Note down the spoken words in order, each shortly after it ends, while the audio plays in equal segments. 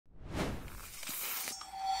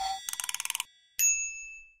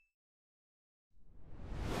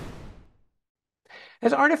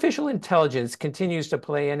As artificial intelligence continues to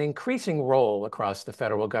play an increasing role across the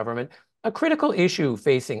federal government, a critical issue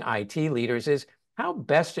facing IT leaders is how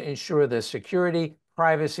best to ensure the security,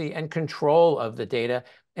 privacy, and control of the data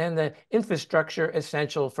and the infrastructure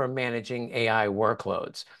essential for managing AI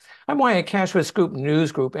workloads. I'm Wyatt Cash with Scoop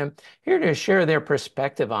News Group, and here to share their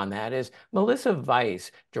perspective on that is Melissa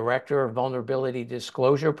Weiss, Director of Vulnerability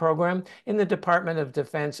Disclosure Program in the Department of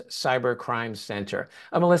Defense Cyber Crime Center.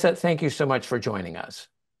 Melissa, thank you so much for joining us.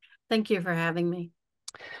 Thank you for having me.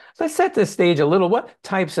 Let's set the stage a little. What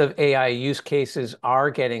types of AI use cases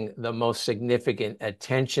are getting the most significant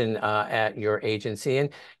attention at your agency? And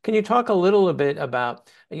can you talk a little bit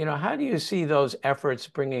about, how do you see those efforts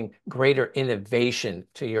bringing greater innovation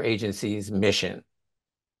to your agency's mission?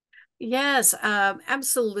 Yes,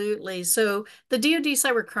 absolutely. So the DOD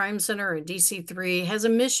Cyber Crime Center, or DC3, has a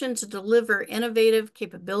mission to deliver innovative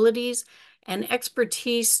capabilities and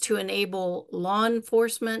expertise to enable law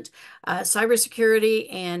enforcement,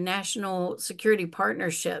 cybersecurity, and national security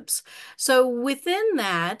partnerships. So within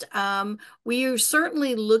that, we are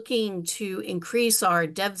certainly looking to increase our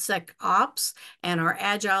DevSecOps and our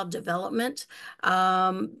agile development.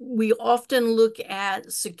 We often look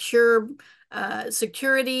at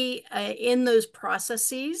security in those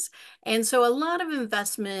processes. And so a lot of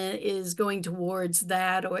investment is going towards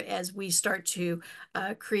that, or as we start to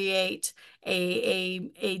create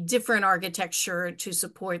a different architecture to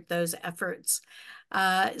support those efforts.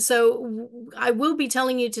 So I will be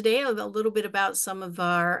telling you today a little bit about some of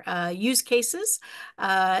our use cases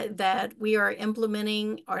that we are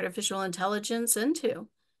implementing artificial intelligence into.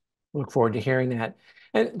 Look forward to hearing that.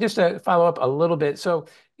 And just to follow up a little bit, so,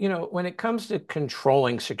 when it comes to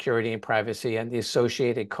controlling security and privacy and the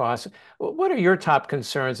associated costs, what are your top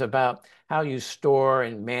concerns about how you store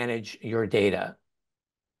and manage your data?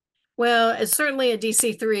 Well, as certainly at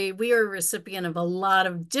DC3, we are a recipient of a lot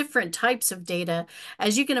of different types of data.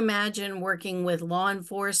 As you can imagine, working with law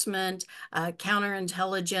enforcement,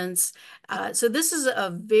 counterintelligence. So this is a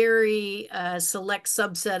very select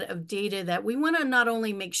subset of data that we want to not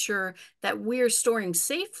only make sure that we're storing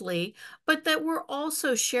safely, but that we're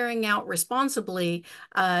also sharing out responsibly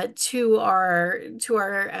to our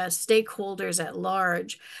stakeholders at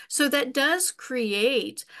large. So that does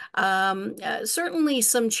create certainly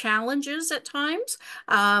some challenges at times,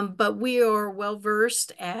 but we are well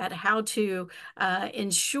versed at how to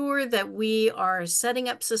ensure that we are setting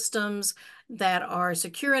up systems that are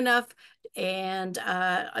secure enough. And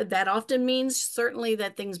that often means certainly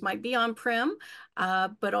that things might be on-prem,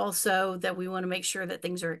 but also that we want to make sure that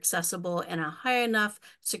things are accessible and a high enough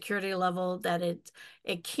security level that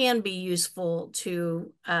it can be useful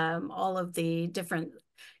to all of the different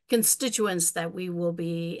constituents that we will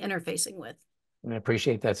be interfacing with. I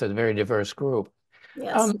appreciate that's a very diverse group.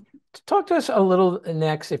 Yes. Um, Talk to us a little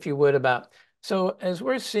next, if you would, about so as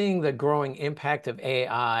we're seeing the growing impact of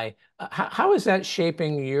AI, how is that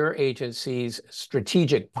shaping your agency's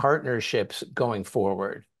strategic partnerships going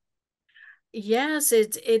forward? Yes,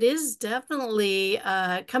 it is definitely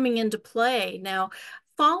coming into play. Now,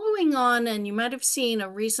 following on, and you might have seen a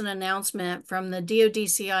recent announcement from the DoD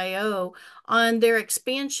CIO on their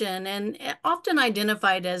expansion, and often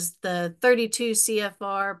identified as the 32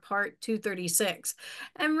 CFR Part 236.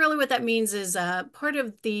 And really what that means is part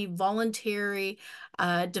of the voluntary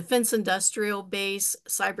Defense Industrial Base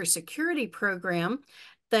cybersecurity program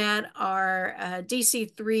that our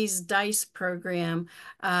DC3's DICE program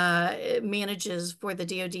manages for the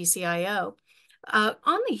DoD CIO.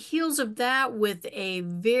 On the heels of that, with a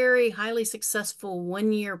very highly successful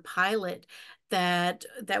one-year pilot that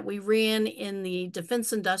we ran in the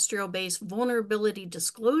Defense Industrial Base Vulnerability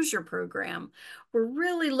Disclosure Program, we're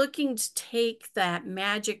really looking to take that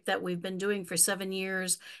magic that we've been doing for 7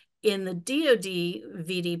 years in the DoD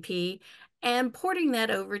VDP and porting that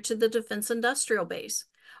over to the Defense Industrial Base.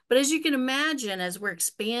 But as you can imagine, as we're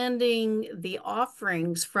expanding the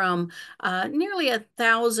offerings from nearly over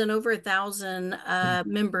 1,000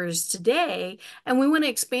 members today, and we want to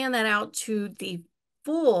expand that out to the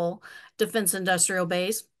full Defense Industrial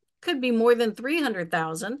Base, could be more than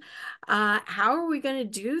 300,000. How are we going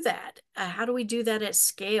to do that? How do we do that at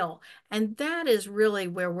scale? And that is really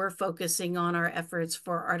where we're focusing on our efforts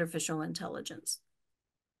for artificial intelligence.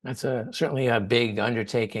 That's certainly a big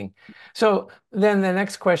undertaking. So then the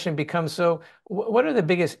next question becomes, so what are the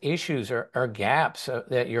biggest issues or gaps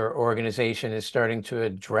that your organization is starting to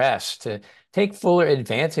address to take fuller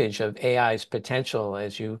advantage of AI's potential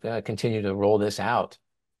as you continue to roll this out?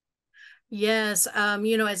 Yes,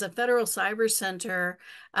 as a federal cyber center,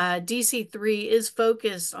 DC3 is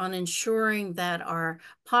focused on ensuring that our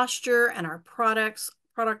posture and our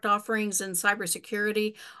product offerings in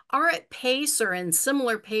cybersecurity are at pace or in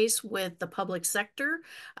similar pace with the public sector,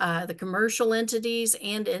 the commercial entities,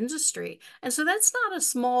 and industry. And so that's not a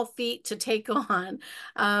small feat to take on.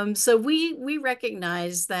 So we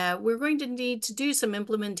recognize that we're going to need to do some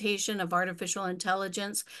implementation of artificial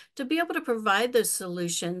intelligence to be able to provide those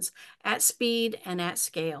solutions at speed and at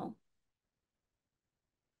scale.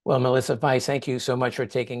 Well, Melissa Weiss, thank you so much for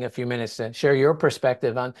taking a few minutes to share your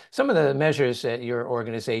perspective on some of the measures that your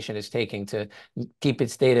organization is taking to keep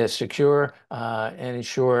its data secure and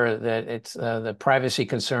ensure that it's the privacy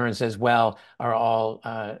concerns as well are all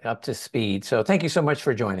up to speed. So thank you so much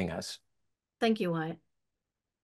for joining us. Thank you, Wyatt.